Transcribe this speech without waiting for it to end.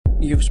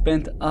You've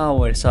spent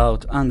hours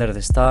out under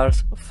the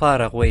stars,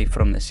 far away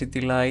from the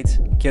city lights,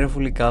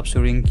 carefully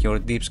capturing your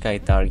deep sky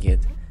target.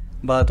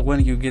 But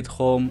when you get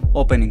home,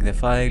 opening the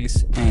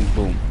files, and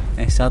boom,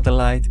 a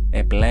satellite,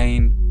 a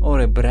plane,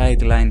 or a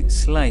bright line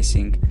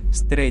slicing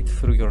straight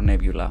through your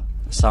nebula.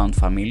 Sound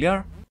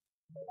familiar?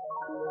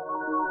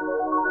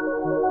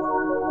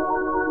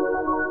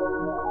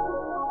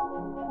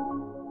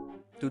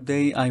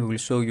 Today I will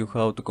show you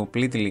how to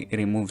completely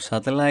remove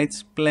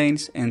satellites,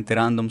 planes and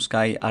random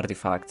sky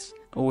artifacts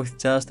with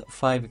just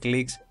 5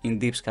 clicks in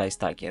Deep Sky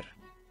Stacker.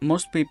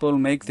 Most people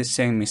make the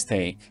same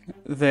mistake,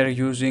 they're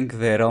using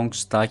the wrong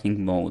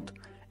stacking mode,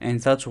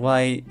 and that's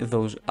why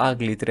those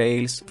ugly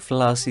trails,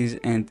 flashes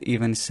and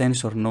even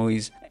sensor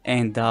noise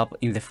end up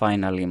in the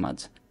final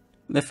image.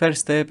 The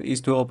first step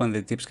is to open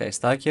the Deep Sky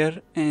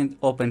Stacker and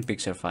open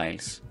picture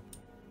files.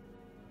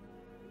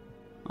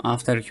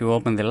 After you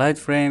open the light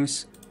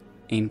frames,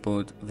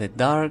 input the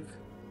dark,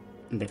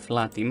 the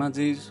flat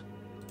images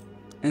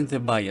and the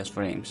bias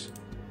frames.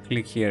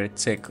 Click here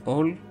check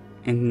all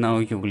and now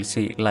you will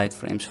see light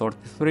frames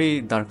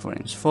 43, dark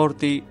frames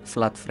 40,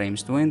 flat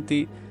frames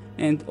 20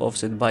 and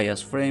offset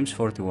bias frames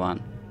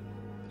 41.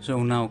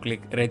 So now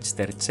click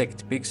register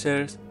checked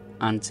pictures,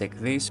 uncheck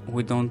this,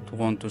 we don't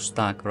want to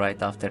stack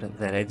right after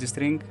the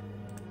registering.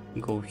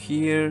 Go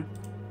here.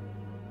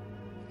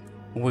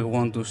 We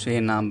want to see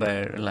a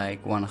number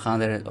like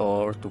 100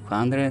 or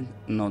 200,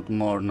 not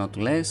more, not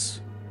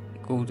less.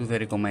 Go to the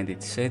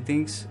recommended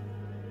settings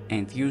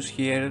and use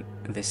here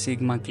the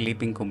Sigma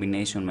Clipping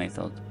combination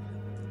method.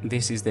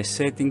 This is the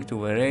setting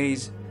to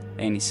erase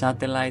any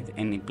satellite,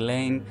 any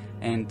plane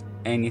and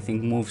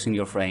anything moves in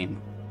your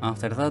frame.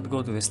 After that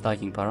go to the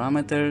stacking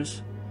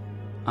parameters.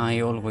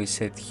 I always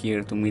set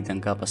here to medium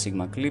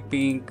Kappa-Sigma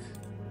Clipping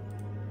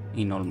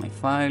in all my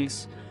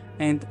files.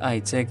 And I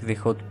check the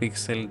hot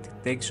pixel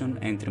detection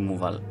and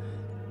removal.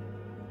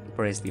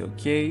 Press the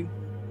OK,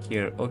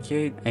 here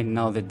OK, and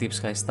now the Deep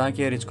Sky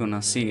Stacker is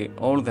gonna see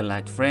all the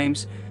light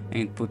frames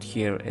and put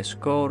here a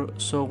score,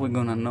 so we're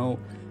gonna know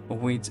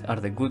which are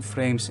the good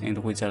frames and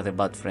which are the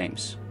bad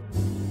frames.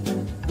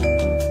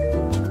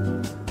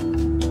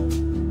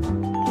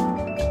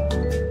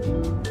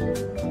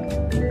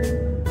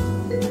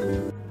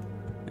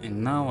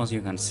 And now as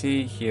you can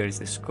see, here is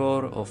the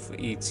score of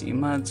each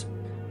image.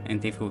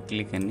 And if we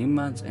click an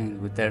image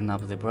and we turn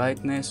up the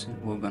brightness,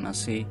 we're gonna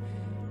see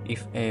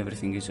if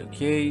everything is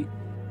okay.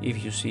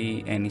 If you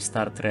see any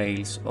star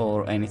trails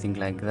or anything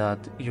like that,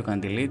 you can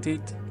delete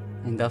it.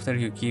 And after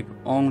you keep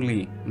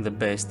only the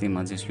best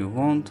images you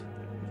want,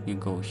 you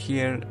go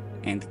here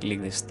and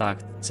click the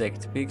stacked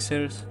checked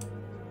pictures,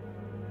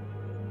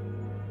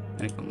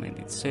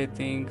 recommended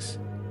settings.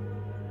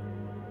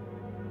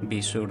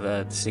 Be sure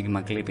that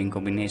Sigma Clipping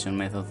combination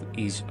method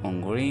is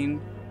on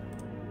green.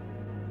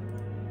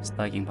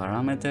 Stacking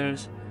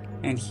parameters,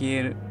 and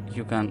here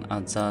you can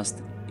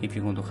adjust if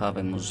you want to have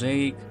a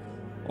mosaic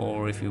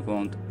or if you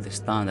want the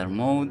standard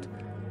mode,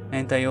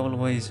 and I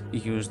always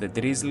use the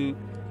drizzle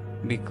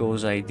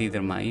because I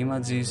dither my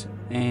images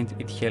and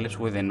it helps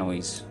with the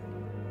noise.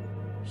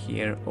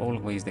 Here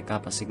always the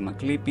Kappa-Sigma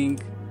Clipping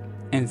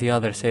and the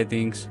other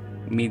settings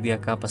media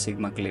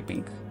Kappa-Sigma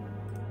Clipping.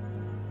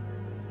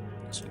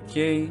 It's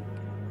okay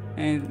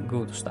and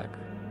go to stack.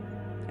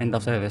 And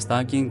after the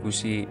stacking we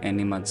see an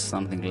image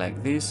something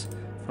like this.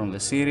 From the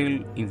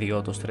serial in the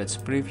auto stretch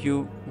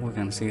preview we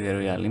can see the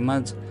real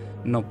image,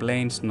 no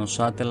planes, no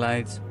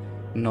satellites,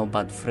 no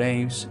bad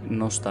frames,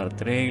 no star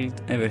trailed,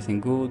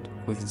 everything good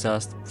with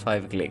just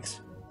 5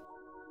 clicks.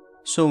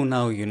 So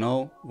now you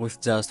know,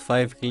 with just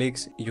 5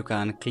 clicks you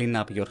can clean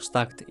up your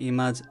stacked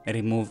image,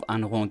 remove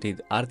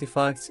unwanted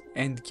artifacts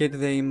and get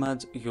the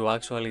image you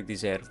actually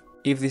deserve.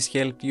 If this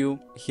helped you,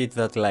 hit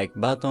that like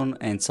button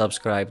and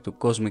subscribe to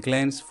Cosmic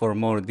Lens for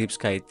more deep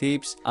sky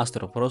tips,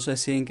 astro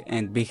processing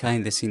and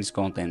behind the scenes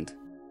content.